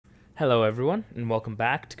Hello everyone, and welcome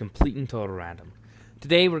back to Complete and Total Random.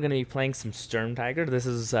 Today we're going to be playing some SturmTiger. This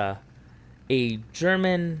is a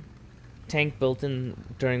German tank built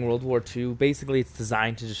during World War II. Basically, it's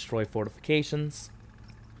designed to destroy fortifications.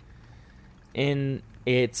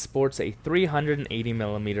 It sports a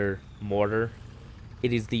 380mm mortar.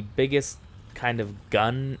 It is the biggest kind of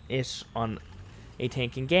gun-ish on a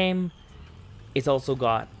tank in game. It's also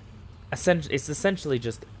got, it's essentially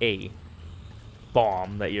just a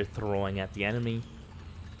bomb that you're throwing at the enemy.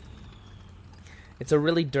 It's a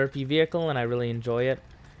really derpy vehicle and I really enjoy it.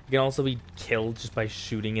 You can also be killed just by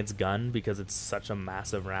shooting its gun because it's such a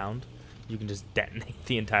massive round. You can just detonate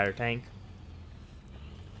the entire tank.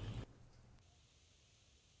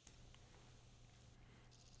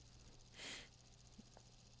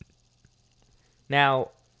 Now,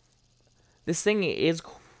 this thing is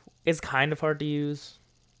kind of hard to use.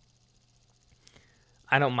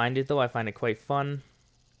 I don't mind it though, I find it quite fun.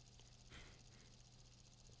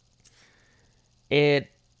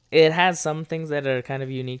 It has some things that are kind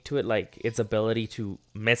of unique to it, like its ability to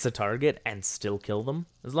miss a target and still kill them,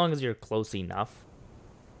 as long as you're close enough.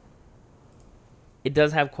 It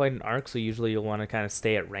does have quite an arc, so usually you'll want to kind of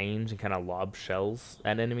stay at range and kind of lob shells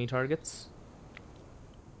at enemy targets.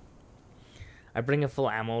 I bring a full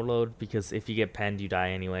ammo load because if you get penned, you die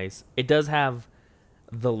anyways. It does have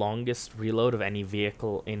the longest reload of any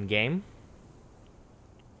vehicle in game,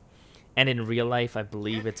 and in real life I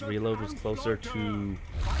believe its reload was closer to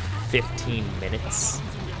 15 minutes.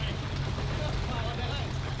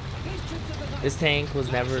 This tank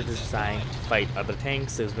was never designed to fight other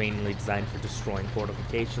tanks. It was mainly designed for destroying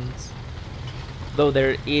fortifications, though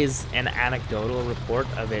there is an anecdotal report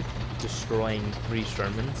of it destroying 3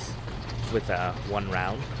 Shermans with one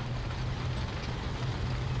round.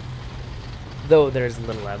 Though there's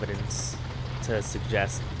little evidence to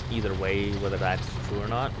suggest either way whether that's true or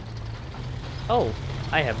not. Oh,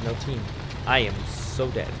 I have no team. I am so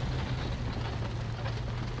dead.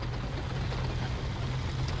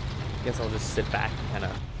 Guess I'll just sit back and kind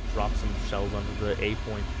of drop some shells onto the A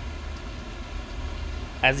point.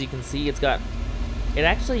 As you can see, it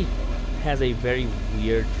actually has a very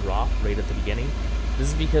weird drop right at the beginning.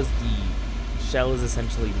 This is because the shell is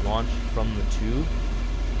essentially launched from the tube,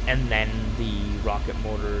 and then the rocket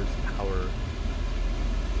motor's power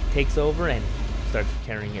takes over and starts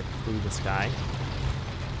carrying it through the sky.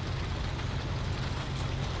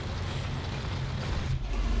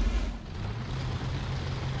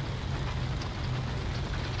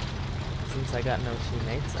 Since I got no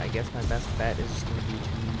teammates, I guess my best bet is just going to be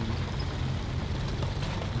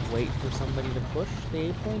to wait for somebody to push the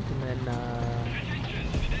A point and then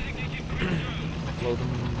blow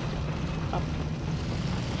them up.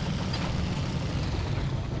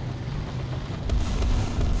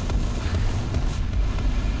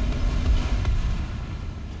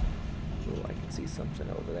 See something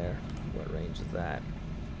over there. What range is that?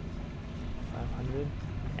 500?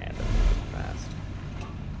 And I'm moving fast.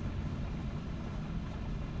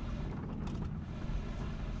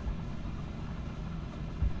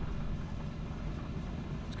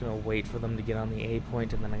 Just gonna wait for them to get on the A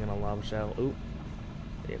point and then I'm gonna lob a shell. Ooh,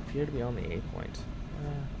 they appear to be on the A point.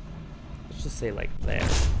 Let's just say like there.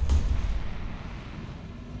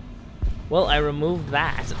 Well, I removed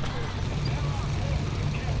that.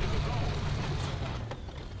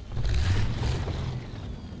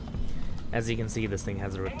 As you can see, this thing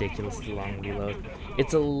has a ridiculously long reload.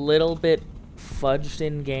 It's a little bit fudged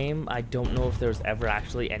in game. I don't know if there's ever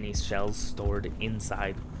actually any shells stored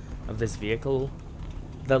inside of this vehicle.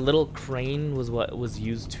 The little crane was what was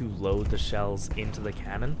used to load the shells into the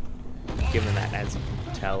cannon, given that, as you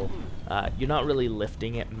can tell, you're not really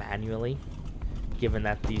lifting it manually, given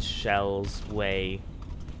that these shells weigh,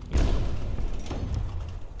 you know,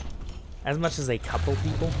 as much as a couple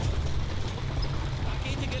people.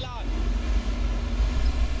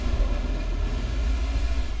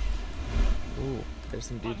 Ooh, there's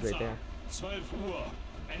some dudes right there.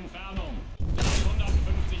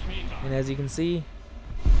 And as you can see,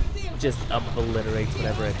 it just obliterates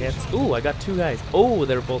whatever it hits. Ooh, I got 2 guys. Oh,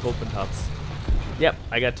 they're both open tops. Yep,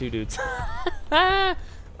 I got 2 dudes.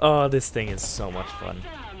 Oh, this thing is so much fun.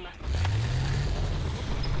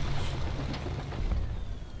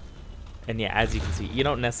 And yeah, as you can see, you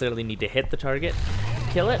don't necessarily need to hit the target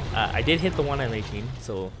to kill it. I did hit the one M18,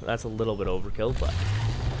 so that's a little bit overkill, but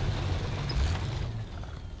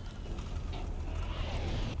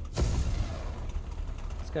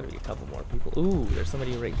gotta be a couple more people. Ooh, there's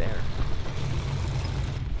somebody right there.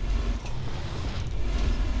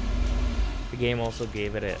 The game also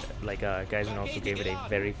gave it Gaizen also gave it a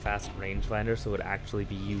very fast rangefinder, so it would actually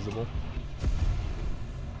be usable.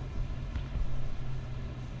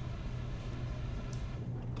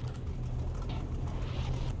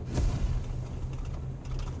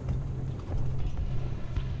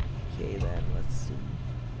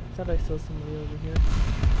 thought I saw somebody over here.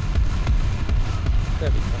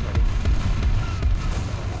 Gotta be somebody.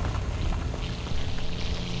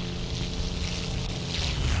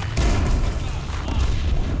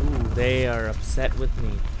 Ooh, they are upset with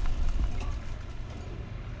me.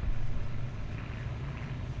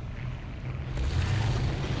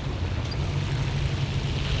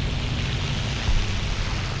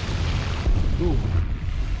 Ooh.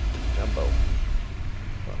 Jumbo.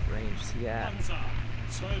 What range is he at?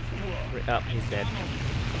 Oh, he's dead.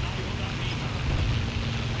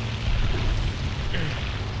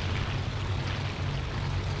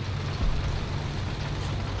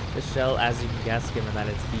 This shell, as you can guess, given that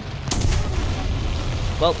it's deep.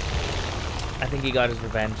 Well, I think he got his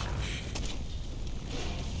revenge.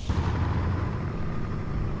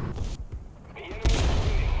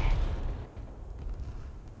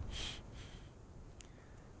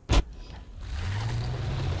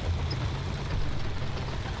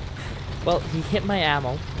 Well, he hit my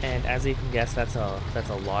ammo, and as you can guess, that's a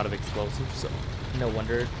lot of explosives, so no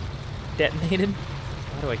wonder it detonated.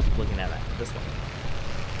 Why do I keep looking at that? This one.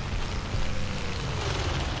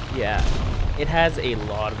 Yeah, it has a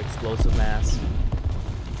lot of explosive mass.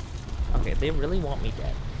 Okay, they really want me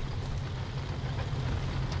dead.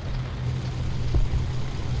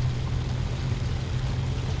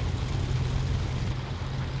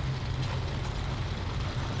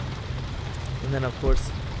 And then, of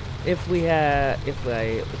course, if I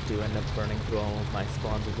do end up burning through all of my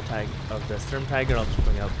spawns of the SturmTiger, I'll just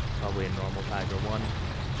bring up probably a normal Tiger 1.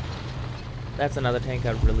 That's another tank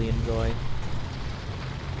I really enjoy.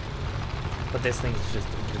 But this thing's just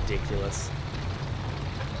ridiculous.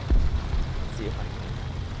 Let's see if I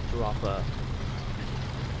can drop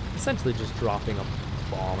essentially just dropping a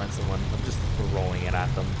bomb at someone. I'm just throwing it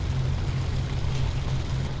at them.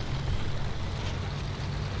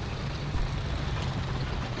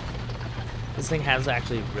 This thing has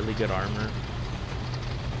actually really good armor.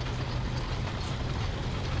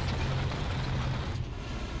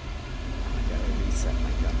 I gotta reset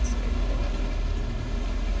my gun state.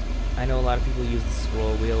 I know a lot of people use the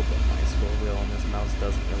scroll wheel, but my scroll wheel on this mouse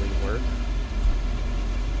doesn't really work.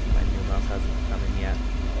 My new mouse hasn't come in yet.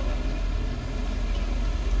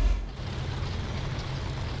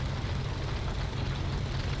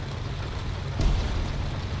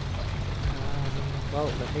 Well,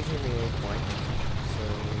 they're taking the A point, so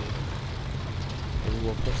maybe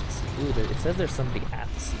we'll push the C. Ooh, it says there's somebody at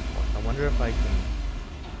the C point. I wonder if I can.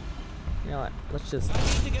 You know what? Let's just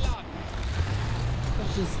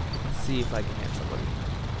see if I can hit somebody.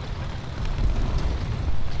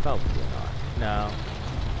 Probably not. No.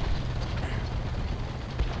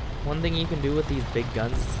 One thing you can do with these big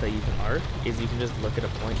guns that you can arc is you can just look at a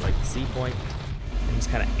point like the C point and just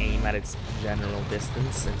kind of aim at its general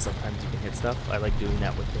distance, and sometimes you can hit stuff. I like doing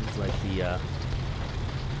that with things like the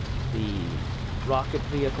rocket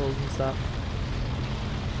vehicles and stuff.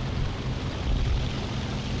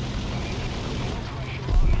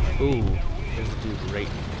 Ooh, there's a dude right.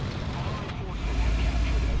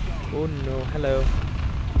 Oh no, hello.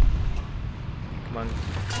 Come on.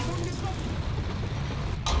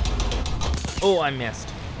 Oh, I missed.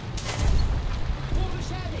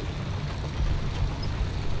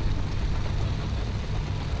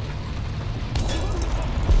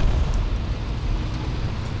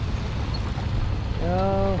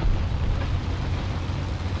 No.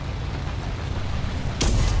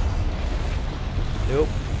 Nope.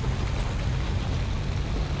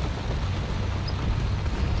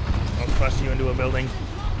 I'll crush you into a building.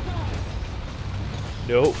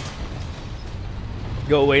 Nope.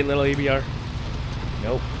 Go away, little EBR.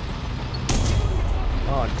 Nope.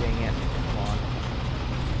 Oh, dang it. Come on.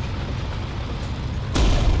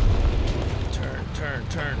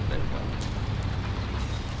 Turn. There we go.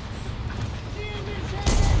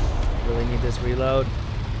 Really need this reload.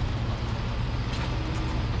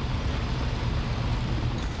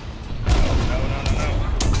 No.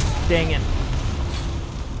 Dang it.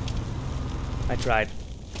 I tried.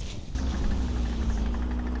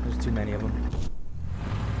 There's too many of them.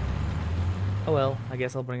 Oh well, I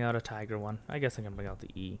guess I'll bring out a Tiger one. I guess I can bring out the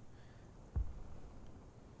E.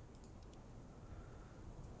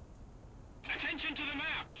 Attention to the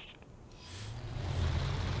map.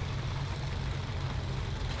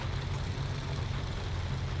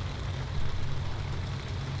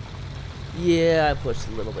 Yeah, I pushed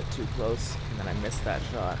a little bit too close, and then I missed that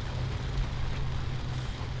shot.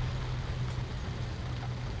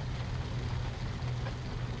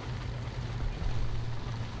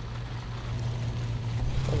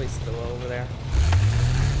 Probably still over there.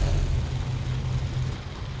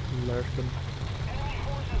 Lurking.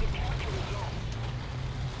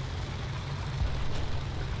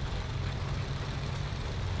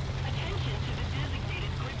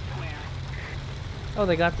 Oh,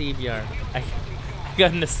 they got the EBR. I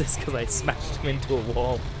got an assist because I smashed him into a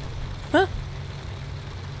wall. Huh?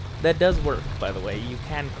 That does work, by the way. You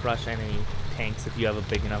can crush enemy tanks if you have a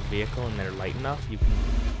big enough vehicle and they're light enough. You can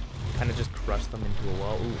kind of just crush them into a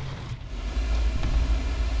wall. Ooh.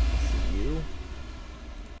 See you.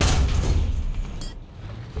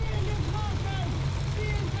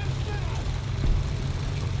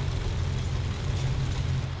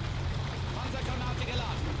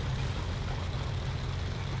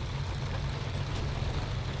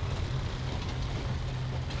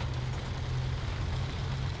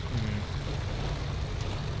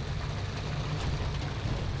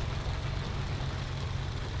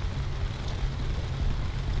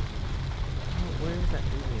 Where is that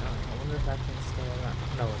EVR? I wonder if that thing's still around.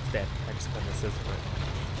 No, it's dead. I just got an assist for it.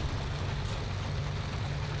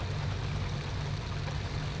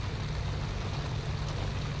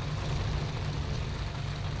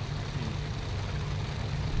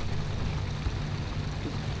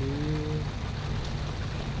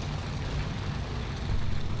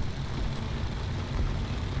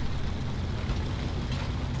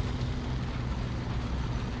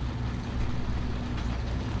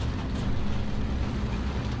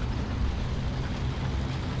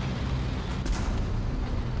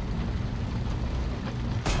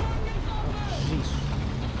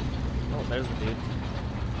 Oh, there's the dude.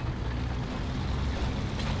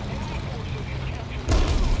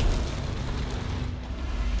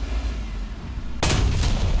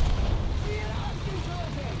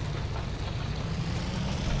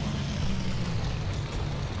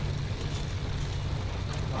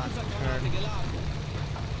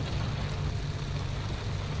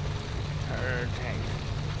 Turn tank.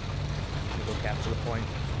 Go capture the point.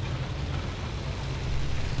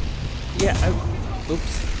 Yeah,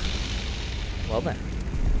 oops. Well then.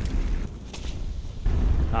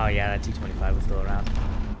 Oh yeah, that T-25 was still around.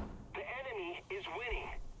 The enemy is winning.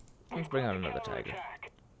 Let's bring out another Tiger.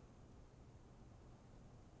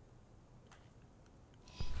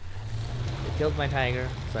 They killed my Tiger,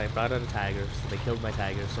 so I brought out a Tiger. So they killed my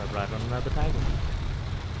Tiger, so I brought out another Tiger.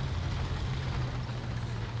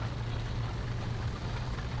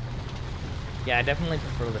 Yeah, I definitely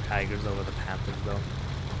prefer the Tigers over the Panthers though.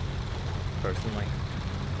 Personally.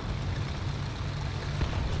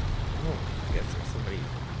 Oh, I guess there's somebody.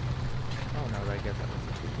 Oh no, I guess that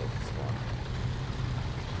wasn't too close to spawn.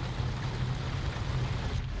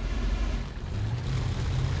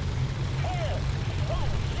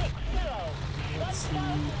 Let's see.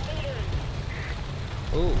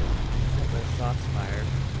 Oh, there's shots fired.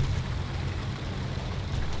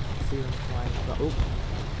 See them flying. Oh,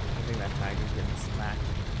 I think that Tiger's getting smacked.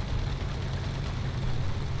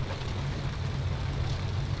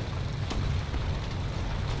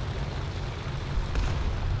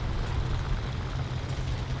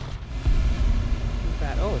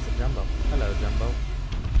 Oh, it's a Jumbo. Hello, Jumbo.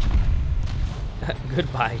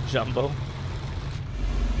 Goodbye, Jumbo.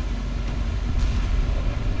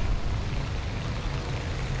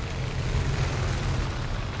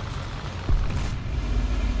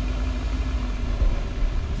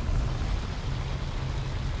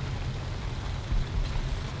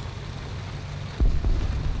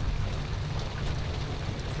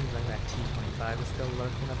 Seems like that T-25 is still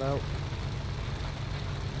lurking about.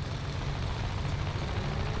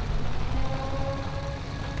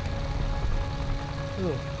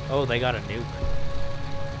 Ooh. Oh, they got a nuke.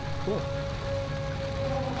 Cool.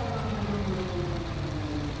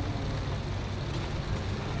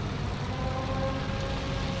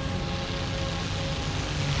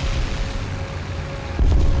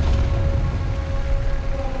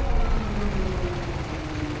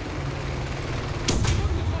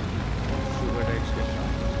 Shoot, where did I just get shot?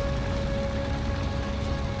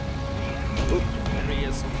 Oop, there he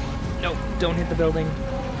is. No, don't hit the building.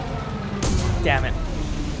 Damn it.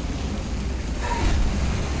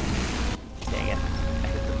 Dang it.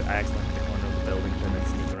 I accidentally hit the corner of the building and then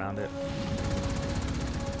sneak around it.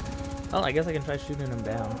 Well, I guess I can try shooting him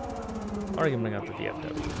down. Or I can bring out the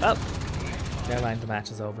VFW. Oh! Never mind, the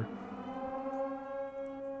match is over.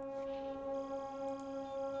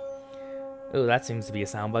 Ooh, that seems to be a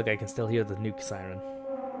sound bug. I can still hear the nuke siren.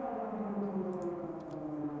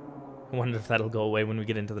 I wonder if that'll go away when we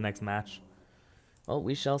get into the next match. Well,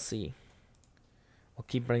 we shall see. We'll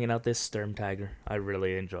keep bringing out this SturmTiger. I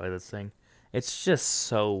really enjoy this thing. It's just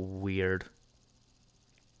so weird.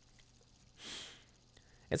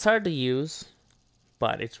 It's hard to use,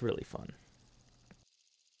 but it's really fun.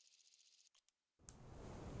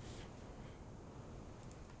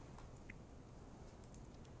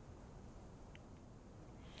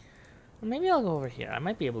 Maybe I'll go over here. I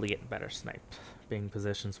might be able to get better sniped being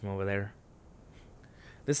positioned from over there.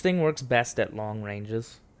 This thing works best at long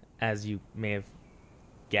ranges, as you may have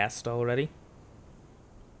guessed already.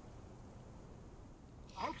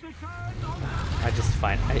 I just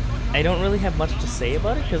find I don't really have much to say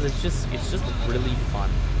about it because it's just really fun.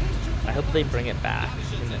 I hope they bring it back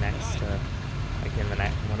in the next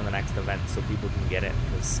one of the next events so people can get it,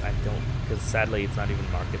 because sadly it's not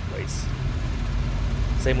even marketplace.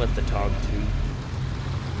 Same with the Tog 2.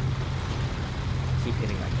 Keep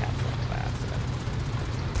hitting my caps lock by accident.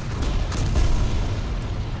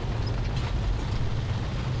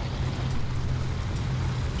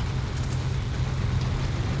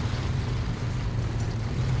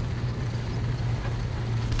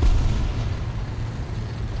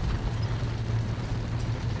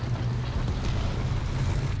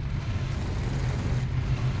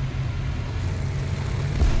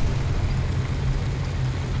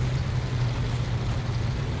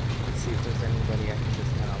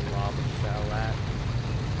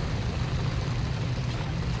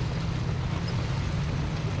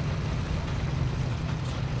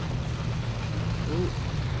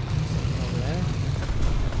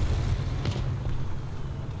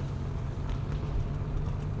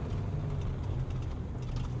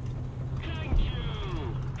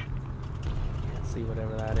 See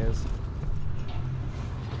whatever that is.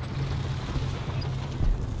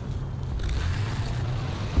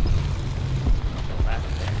 Oh, that's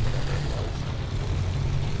there, whatever it was.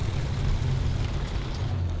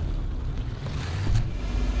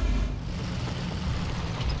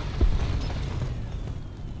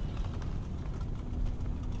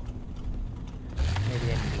 Maybe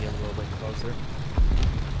I need to get a little bit closer.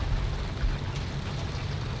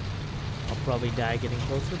 I'll probably die getting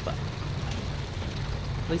closer, but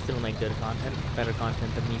at least it'll make good content, better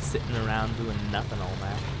content than me sitting around doing nothing all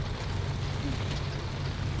that.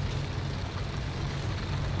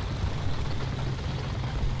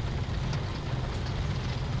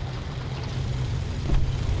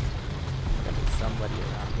 Gotta be somebody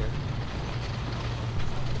around here.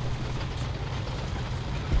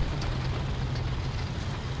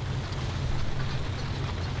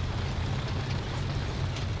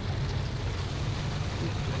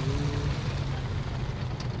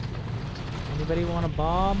 Anybody want a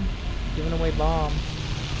bomb? Giving away bombs.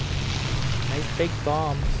 Nice big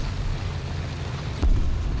bombs.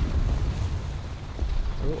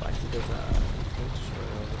 Oh, I see there's a tank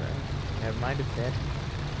destroyer over there. Never mind, it's dead.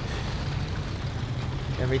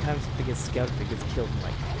 Every time something gets scouted, it gets killed in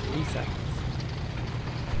like 3 seconds.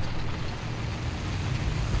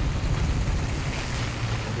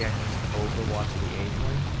 Maybe I can just overwatch the aim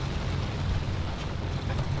one.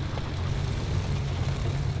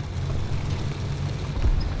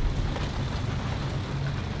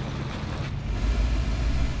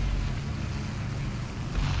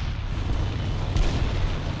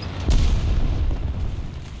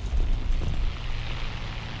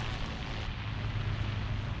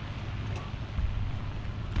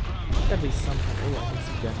 Gotta be some kind of. Oh, I can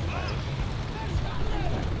see gunfire.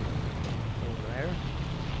 Over there.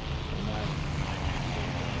 Somewhere.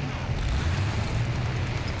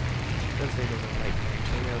 Does say there's a right tank.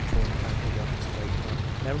 Maybe I'll pull and try to pick up this right tank.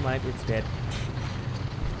 Never mind, it's dead.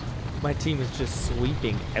 My team is just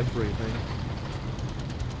sweeping everything.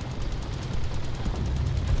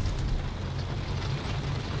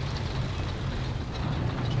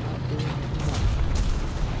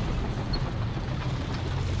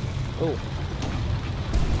 Oh.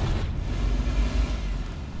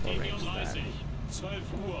 Okay,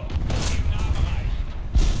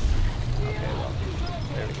 well,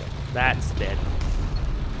 there we go. That's dead.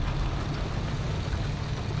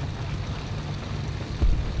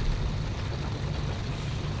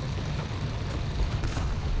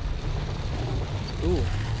 Ooh,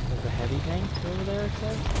 there's a heavy tank over there, it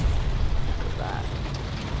says. What's that?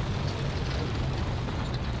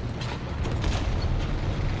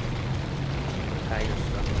 Tiger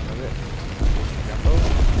struggling with it. Jumbo.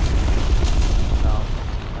 No,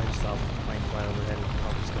 I just saw a plane fly overhead and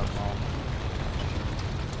probably just got bombed.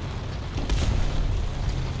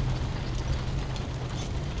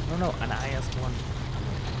 I don't know, an IS-1.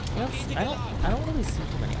 Yes, I don't really see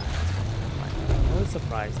too many IS-1s. I was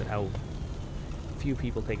surprised at how few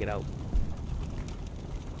people take it out.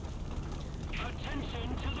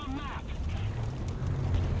 Attention to the map.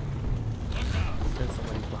 There's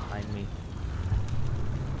somebody behind me.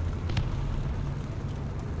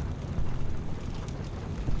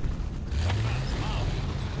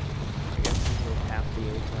 I guess we will tap the A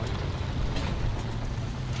point.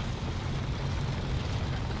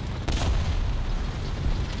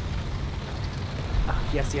 Ah,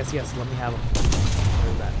 Yes, yes, yes. Let me have him.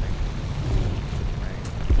 Where's that thing?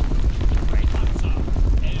 Right.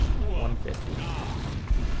 150.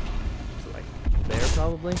 So like there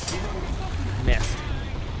probably. Missed.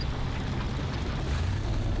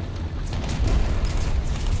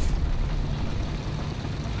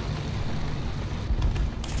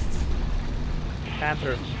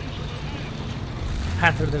 Panther.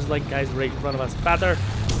 Panther, there's like guys right in front of us. Panther!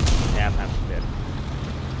 Yeah, Panther's dead.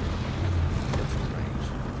 Get some range.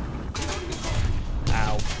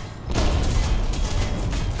 Ow.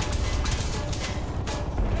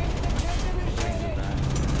 What range is that?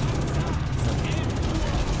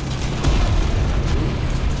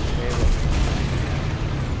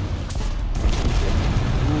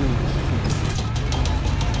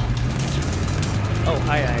 Oh,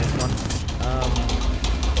 hi, IS-1.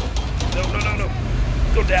 No.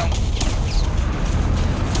 Go down.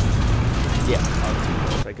 Yeah, I'll see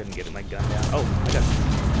if I couldn't get my gun down. Oh, I got some.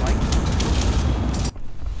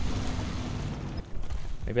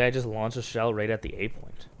 Maybe I just launch a shell right at the A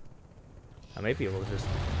point. I may be able to just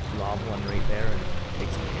lob one right there and take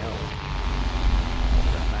something out.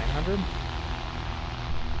 900?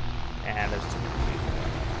 And there's 2 people.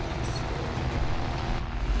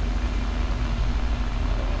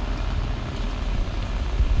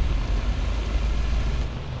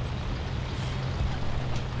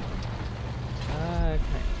 I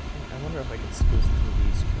wonder if I can squeeze through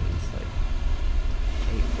these trees, like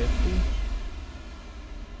 850.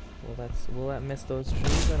 Will that miss those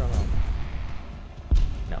trees? I don't know.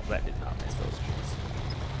 No, that did not miss those trees.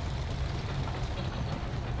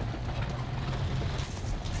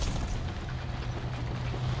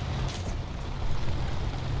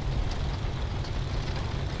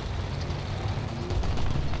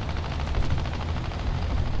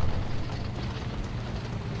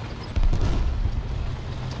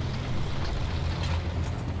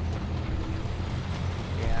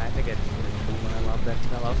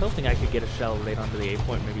 I was hoping I could get a shell right onto the A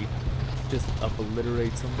point, maybe just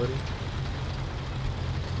obliterate somebody.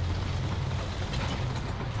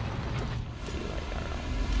 See, like, I don't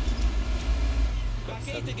know.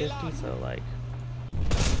 750, so like.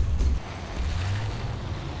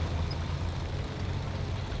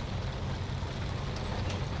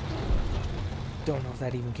 Don't know if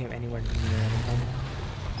that even came anywhere near anything.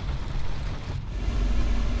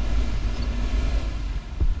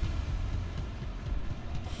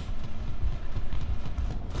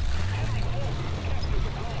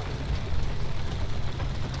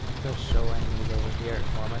 Show enemies over here,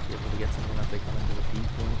 so I might be able to get something if they come into the B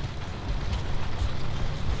point.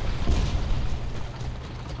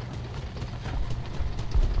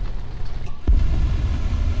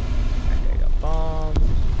 Okay, I got bombed.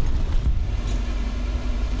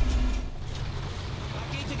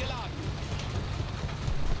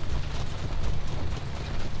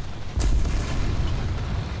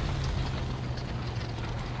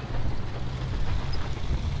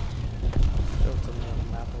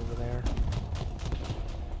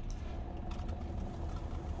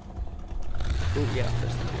 Oh yeah,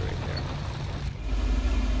 there's somebody right there.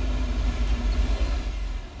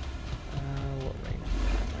 What range is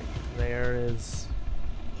that? Like there is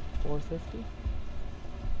 450?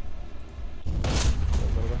 A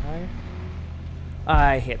little bit higher.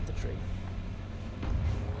 I hit the tree.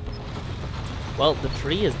 Well, the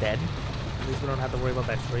tree is dead. At least we don't have to worry about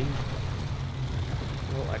that tree.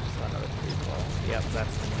 Oh, I just saw another tree fall. Yep,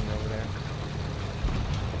 that's the one over there.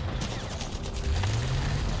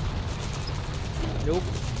 Nope.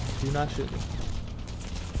 Do not shoot me.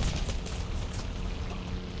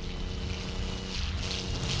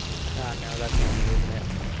 Ah, no, that's not me, isn't it?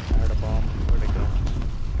 I heard a bomb. Where'd it go?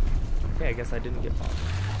 Okay, I guess I didn't get bombed.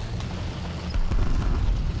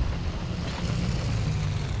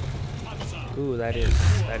 Ooh, that is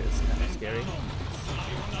kind of scary.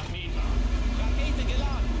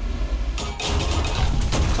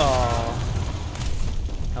 Oh.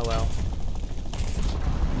 Oh well.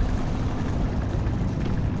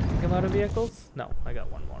 Out of vehicles? No, I got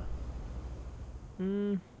one more.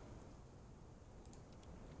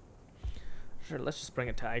 Sure, let's just bring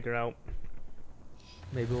a Tiger out.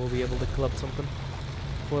 Maybe we'll be able to club something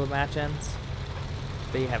before the match ends.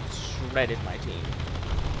 They have shredded my team.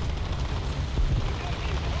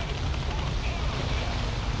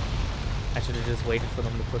 I should have just waited for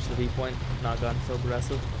them to push the V point, not gotten so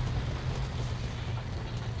aggressive.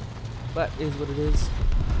 But is what it is.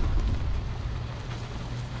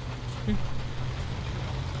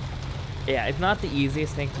 Yeah, it's not the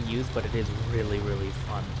easiest thing to use, but it is really, really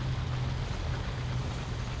fun.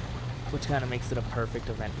 Which kind of makes it a perfect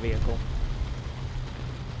event vehicle.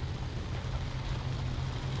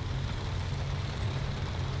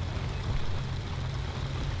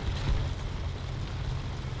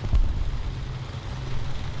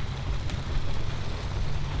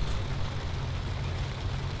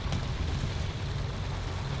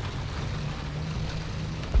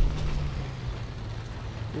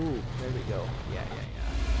 Ooh, there we go. Yeah.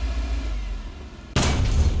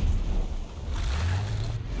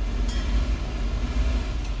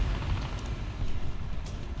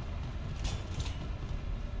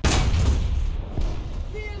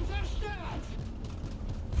 Ziel zerstört!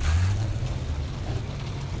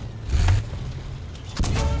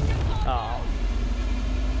 Oh.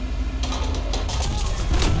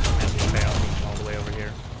 All the way over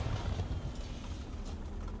here.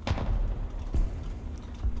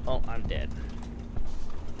 Oh, I'm dead.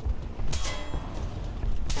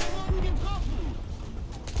 Wurden getroffen!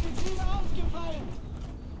 Ist wieder ausgefallen!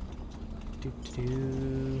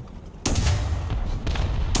 Doo-doo-doo.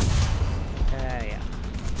 Yeah.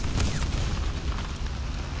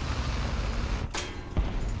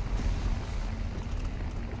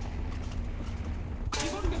 Sie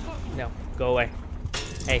wurden getroffen! No, go away.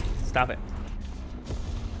 Hey, stop it.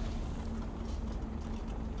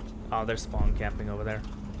 Oh, they're spawn camping over there.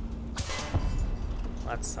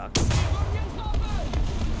 That sucks. Sie wurden getroffen!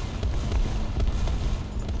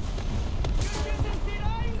 Wir sind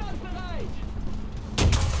wieder einsatzbereit!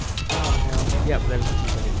 Oh, no. Yep, there's the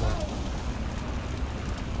two anymore.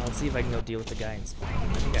 Let's see if I can go deal with the guy in spawn.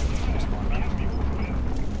 I think I can spawn left.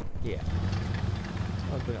 Yeah.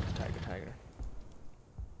 I'll bring up the Tiger.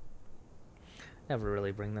 Never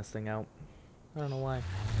really bring this thing out. I don't know why.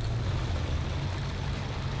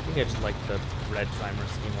 I think I just like the red timer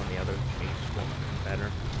scheme on the other page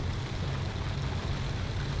better.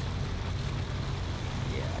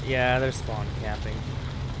 Yeah, they're spawn camping.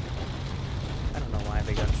 I don't know why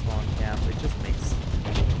they got spawn camped. It just makes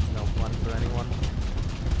no fun for anyone.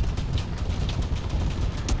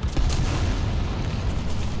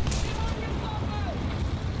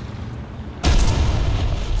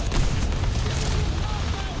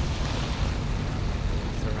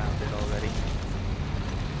 Surrounded already.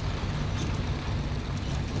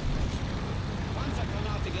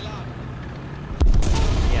 Panzergranate geladen!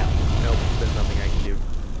 Yeah, nope, there's nothing I can do.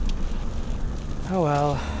 Oh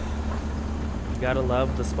well. You gotta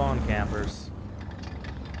love the spawn campers.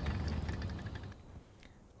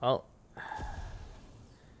 Well,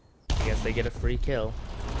 I guess they get a free kill.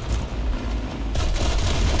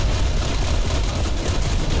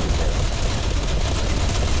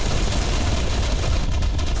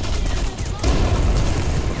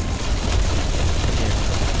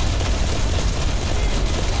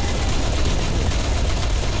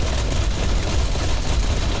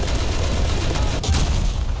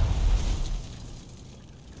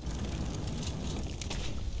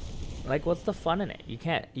 Like, what's the fun in it? You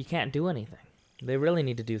can't do anything. They really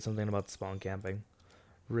need to do something about the spawn camping.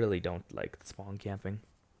 Really don't like the spawn camping.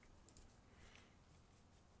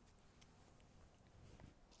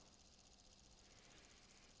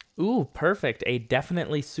 Ooh, perfect. A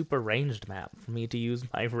definitely super ranged map for me to use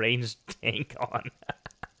my ranged tank on.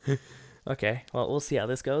 Okay, well, we'll see how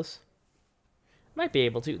this goes. Might be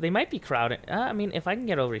able to. They might be crowding. I mean, if I can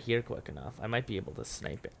get over here quick enough, I might be able to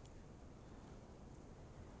snipe it.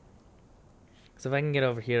 So if I can get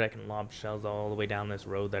over here, I can lob shells all the way down this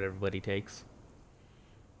road that everybody takes.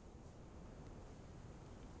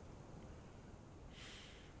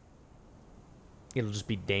 It'll just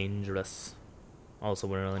be dangerous. Also,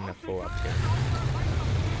 we're in a full up here.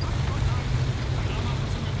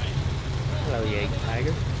 Hello, Yeg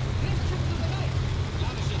Tiger.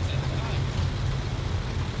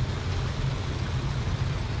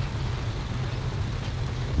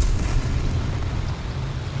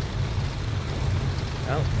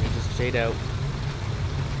 Oh, he just shade out.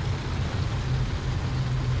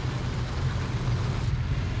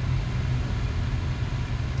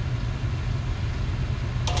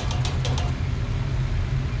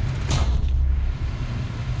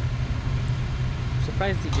 I'm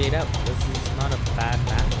surprised he jade out. This is not a bad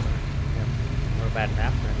map for him. Or a bad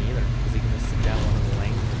map for him either, because he can just sit down one of the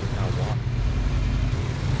lanes and just not walk.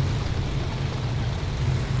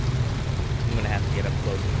 I'm gonna have to get up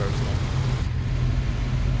close and personal.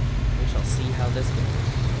 We shall see how this goes.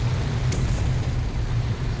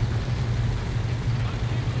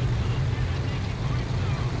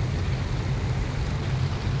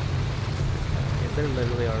 Is there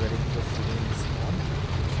literally already people shooting in the spawn?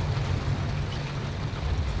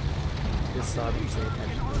 Just saw them say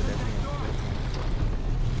attention to it every minute.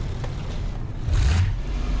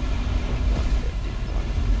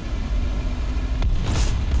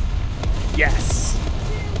 Yes!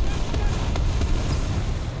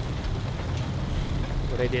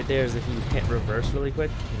 What I did there is if you hit reverse really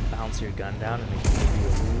quick, you can bounce your gun down and it can give you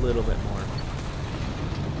a little bit more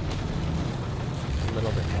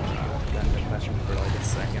gun depression for like a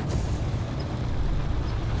second.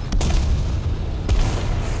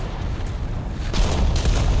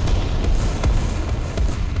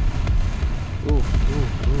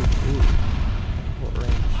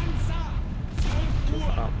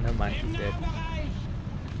 never mind, he's dead.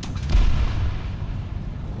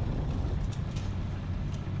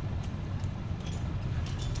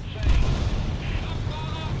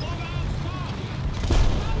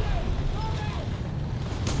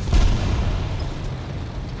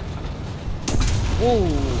 Whoa!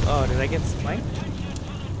 Oh, did I get spiked?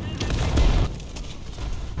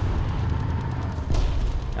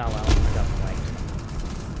 Oh well, I got spiked.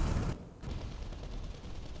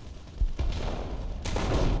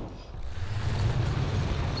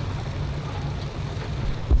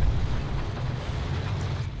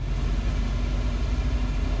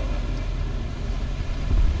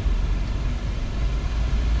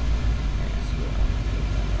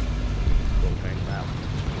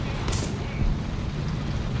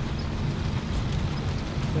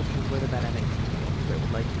 Where about ending? I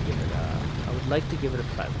would like to give it a. I would like to give it a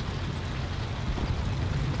present.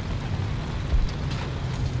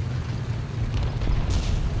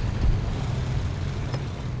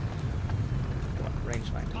 Come on,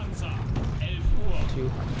 rangefinder.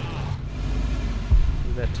 200.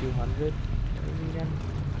 Is that 200? What is it again?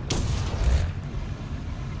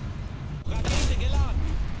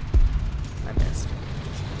 I missed.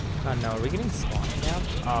 Oh no, are we getting spawned now?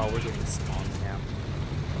 Oh, we're getting spawned now.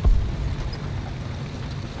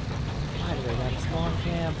 Why did I got a spawn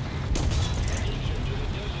camp?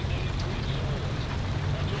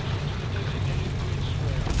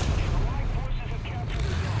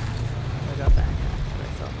 I got back after I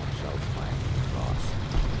saw my shells flying across.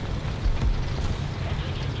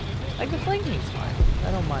 Like the flanking's fine.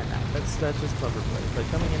 I don't mind that. That's just clever play. But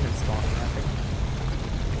coming in and spawning, I think.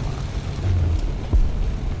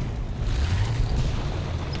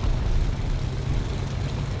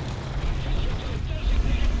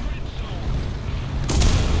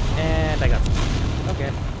 I got some.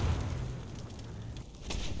 Okay.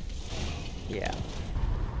 Yeah.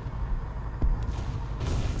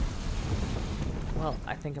 Well,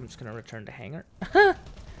 I think I'm just gonna return to hangar. I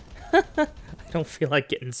don't feel like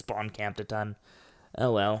getting spawn camped a ton.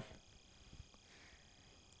 Oh well.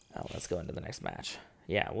 Oh, let's go into the next match.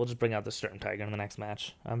 Yeah, we'll just bring out the SturmTiger in the next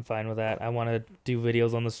match. I'm fine with that. I want to do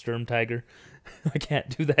videos on the SturmTiger. I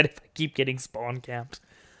can't do that if I keep getting spawn camped.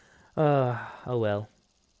 Oh well.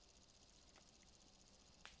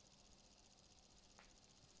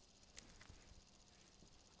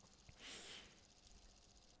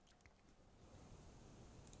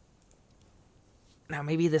 Now,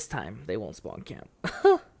 maybe this time they won't spawn camp.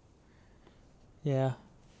 Yeah.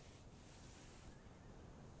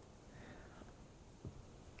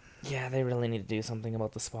 Yeah, they really need to do something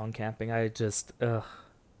about the spawn camping. It just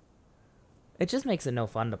makes it no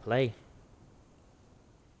fun to play.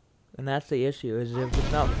 And that's the issue, is if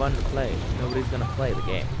it's not fun to play, nobody's gonna play the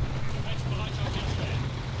game.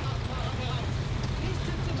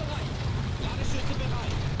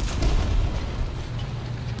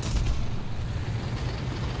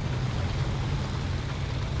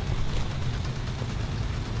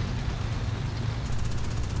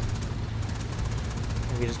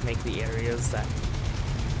 Maybe just make the areas that,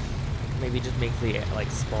 maybe just make the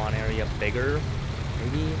like spawn area bigger.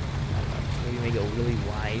 Maybe, I don't know, maybe make it really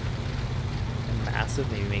wide and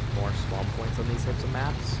massive. Maybe make more spawn points on these types of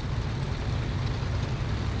maps.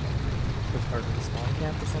 With part of the spawn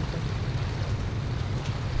camp or something.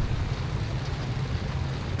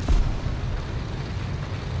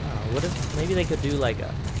 What if maybe they could do like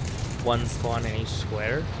a one spawn in each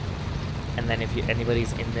square? And then if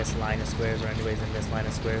anybody's in this line of squares or anybody's in this line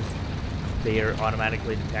of squares, they are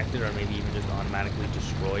automatically detected or maybe even just automatically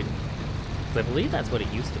destroyed. Because I believe that's what it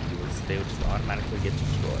used to be, was they would just automatically get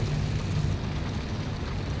destroyed.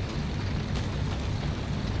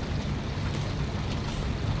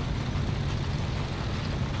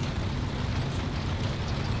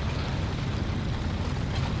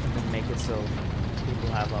 And then make it so people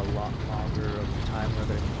have a lot longer of the time where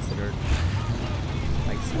they're considered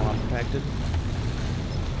like spawn protected.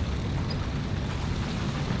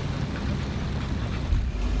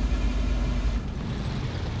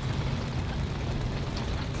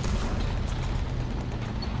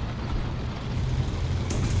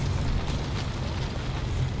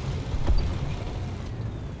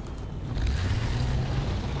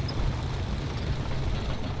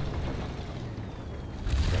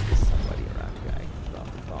 There's somebody around here I can drop a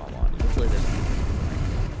bomb on. Usually there's people around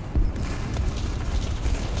here.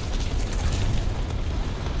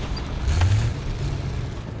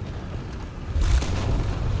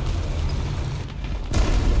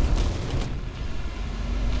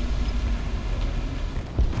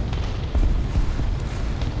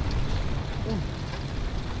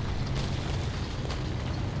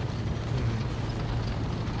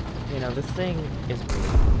 You know, this thing is weird.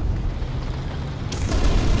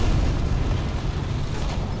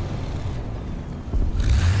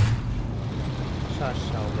 Shot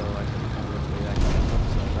shell though, I think probably that came from,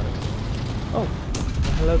 so I thought it was... Oh! Well,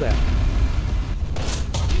 hello there.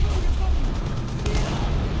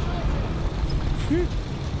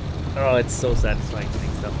 Oh, it's so satisfying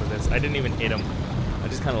hitting stuff with this. I didn't even hit him. I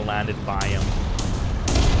just kind of landed by him.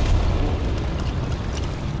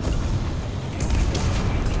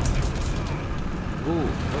 Ooh,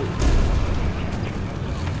 oh.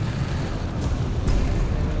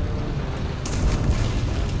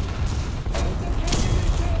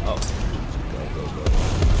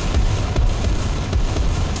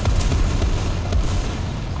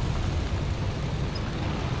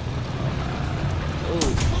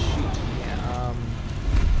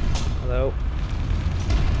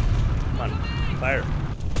 Fire.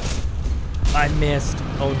 I missed.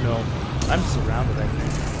 Oh no. I'm surrounded, I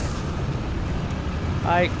think.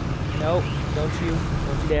 No, don't you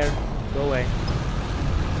dare. Go away.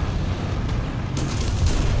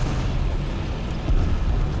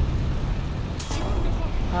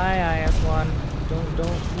 Hi, IS-1.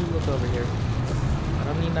 Don't you look over here. I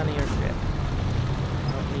don't need none of your shit.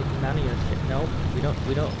 I don't need none of your shit. No, we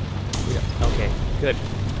don't. Okay, good.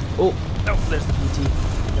 Oh, no, there's the PT.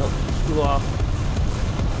 No, screw off.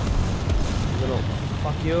 Little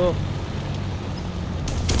fuck you.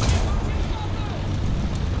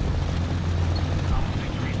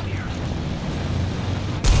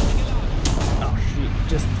 Oh shoot,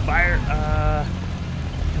 just fire.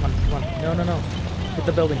 Come on. No. Hit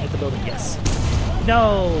the building, yes.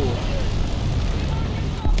 No!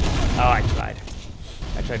 Oh, I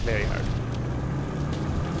tried very hard.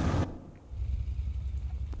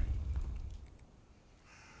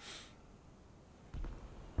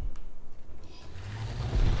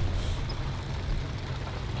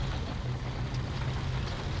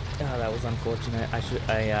 Oh, that was unfortunate. I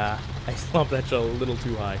slumped that shell a little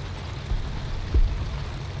too high.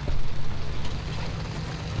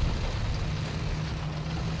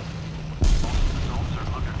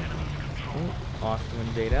 Oh, off to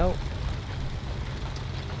invade out.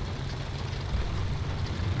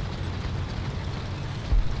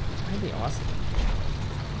 That'd be awesome.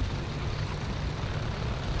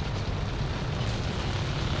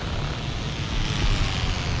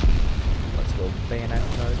 Let's go bayonet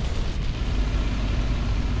charge.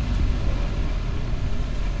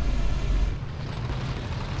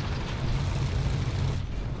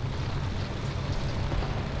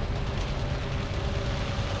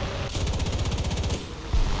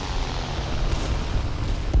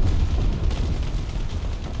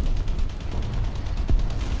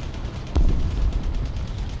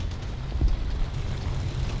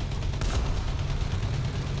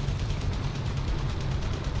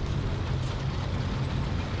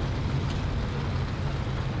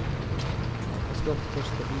 Go push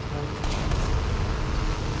the beacon.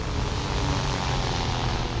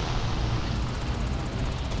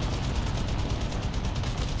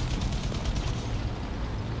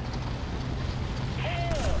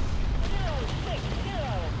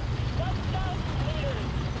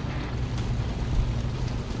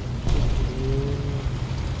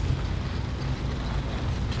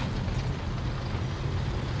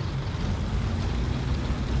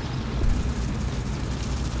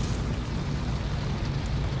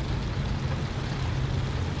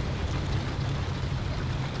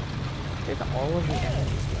 All of the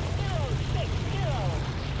enemies.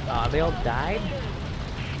 They all died?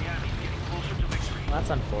 Well, that's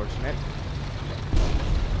unfortunate.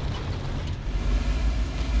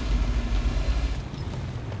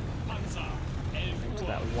 Into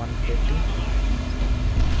that 150.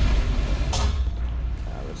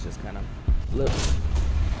 Let's just kind of look.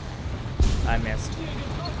 I missed.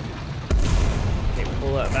 Okay,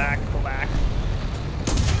 pull that back, pull back.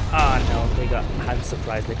 Ah, no, they got... I'm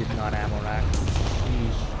surprised they did not ammo rack.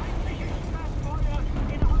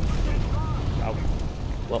 Oh,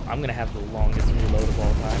 well, I'm gonna have the longest reload of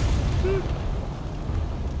all time.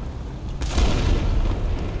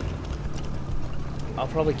 I'll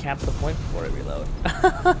probably cap the point before I reload.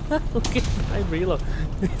 Look at my reload.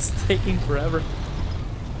 It's taking forever.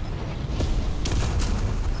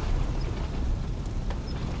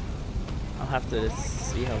 I'll have to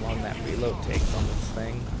see how long that reload takes on this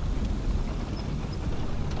thing.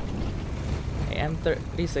 Hey,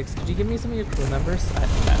 M36, could you give me some of your crew members? I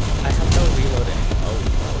have no reloading. Oh,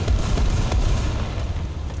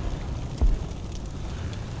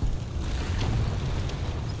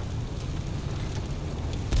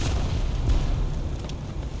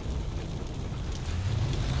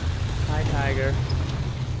 Hi, Tiger.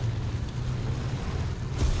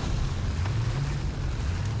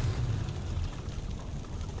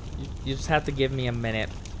 You just have to give me a minute.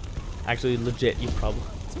 Actually, legit, it's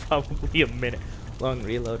probably a minute long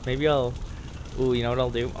reload. Maybe I'll, ooh, you know what I'll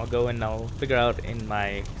do? I'll go and I'll figure out in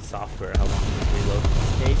my software how long this reload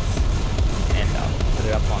takes, and I'll put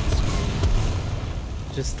it up on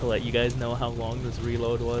screen just to let you guys know how long this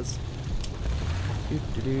reload was.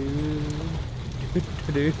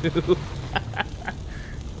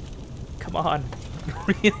 Come on,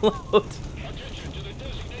 reload.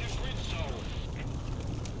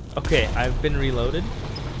 Okay, I've been reloaded.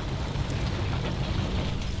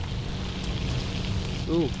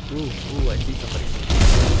 Ooh, I see somebody.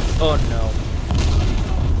 Oh no.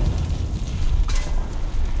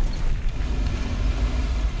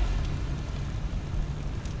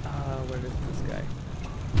 Where is this guy?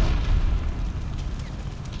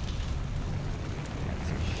 Can't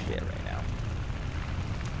see shit right now.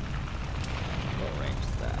 Low range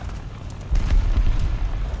that.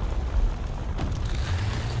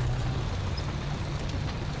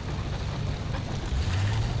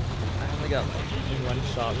 I only got like one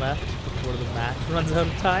shot left before the match runs out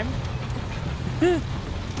of time.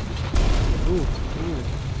 Ooh.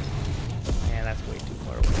 Man, that's way too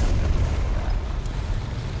far away.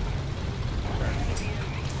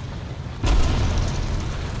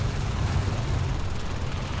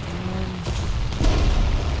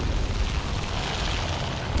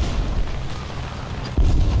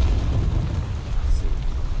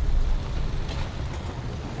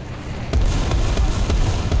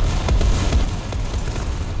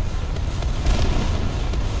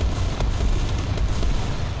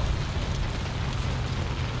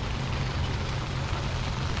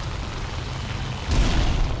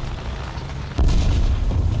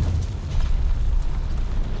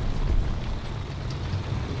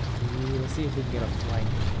 See if we can get a flank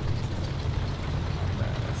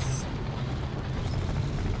on this.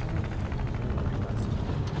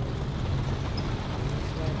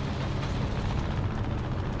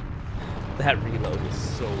 That reload is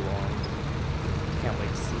so long. Can't wait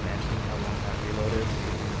to see, man, how long that reload is.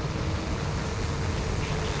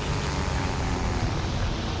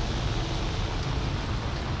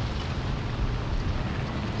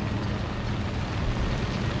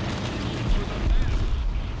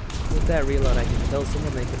 With that reload, I can kill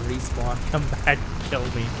someone, they can respawn, come back, kill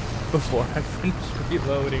me before I finish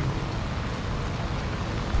reloading.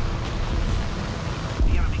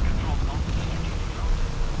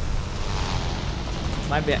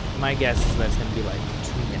 My guess is that it's gonna be like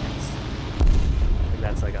 2 minutes. Like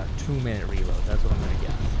that's like a 2-minute reload. That's what I'm gonna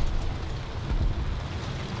guess.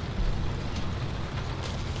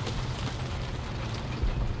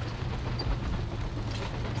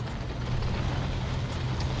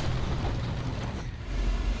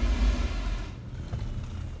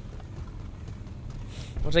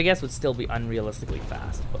 Which I guess would still be unrealistically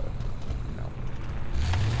fast, but no.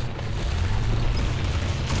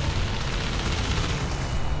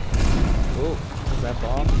 Oh, was that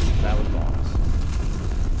bombs? That was bombs.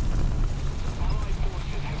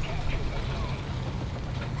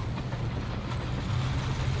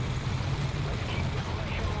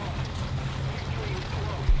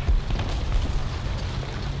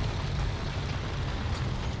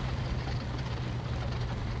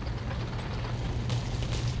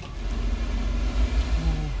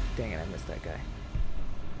 Dang it, I missed that guy.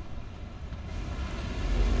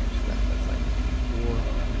 That's like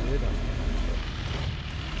 400.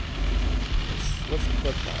 Let's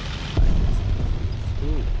put that.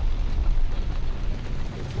 Ooh.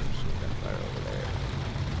 There's some machine gun fire over there.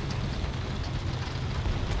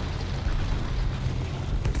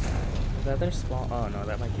 Is that their spawn? Oh no,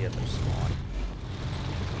 that might be at their spawn.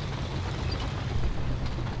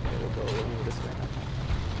 Okay, we'll go this way now.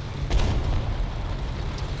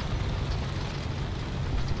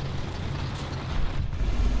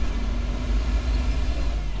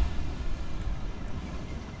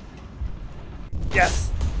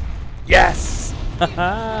 Yes! Yes!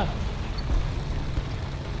 Haha!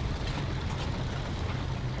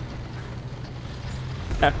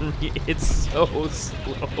 It's so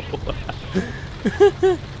slow.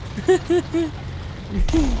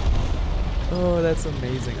 Oh, that's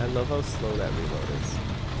amazing. I love how slow that reload is.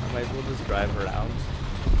 I might as well just drive around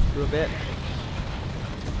for a bit.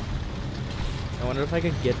 I wonder if I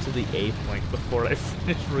could get to the A point before I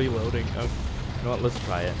finish reloading. Oh, you know what? Let's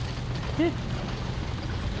try it.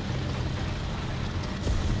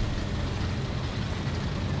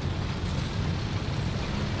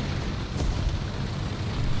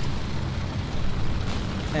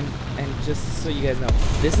 And just so you guys know,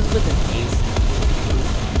 this is with an ace.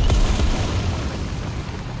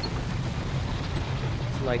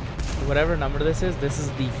 It's like whatever number this is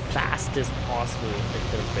the fastest possible it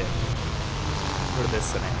could have been for this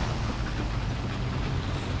scenario.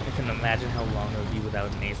 I can imagine how long it would be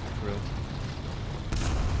without an eighth crew.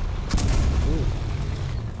 Ooh,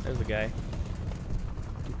 there's a guy.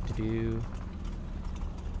 Doo-doo-doo.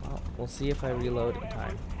 Well, we'll see if I reload in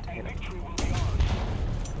time to hit him.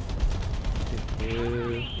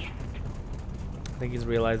 Doo-doo. I think he's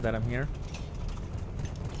realized that I'm here.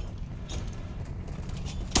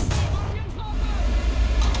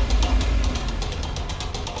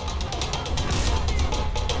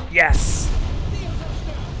 Yes!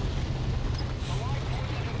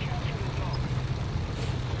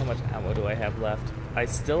 How much ammo do I have left? I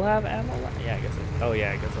still have ammo left? Yeah, I guess oh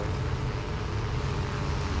yeah, I guess I was...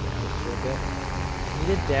 Yeah, he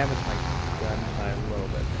did damage my gun by a little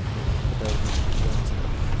bit.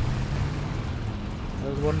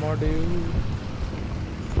 There's one more dude.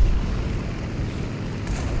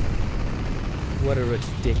 What a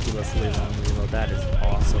ridiculously long reload. That is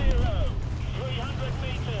awesome.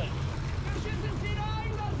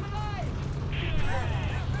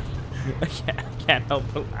 I can't help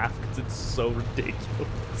but laugh because it's so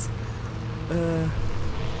ridiculous. And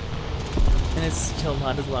it's still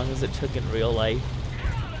not as long as it took in real life.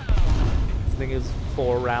 I think it was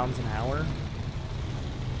 4 rounds an hour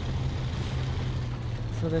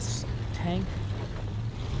for this tank.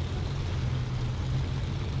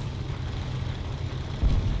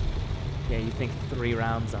 Yeah, you think 3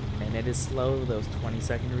 rounds a minute is slow, those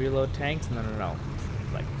 20-second reload tanks? No, no, no.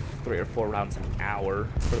 Like 3 or 4 rounds an hour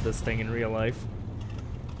for this thing in real life.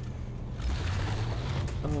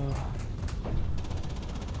 Oh.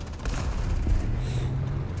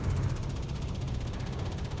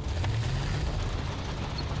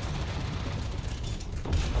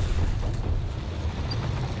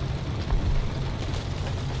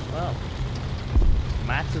 Well,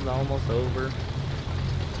 match is almost over.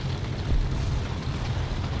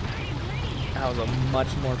 That was a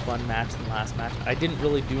much more fun match than last match. I didn't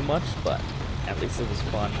really do much, but at least it was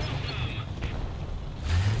fun.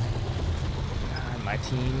 My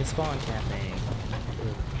team is spawn camping.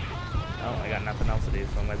 Oh, I got nothing else to do,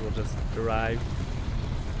 so I might as well just drive.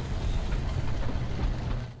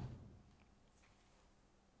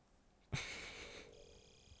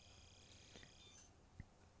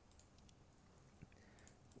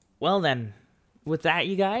 Well then, with that,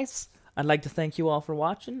 you guys, I'd like to thank you all for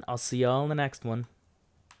watching. I'll see y'all in the next one.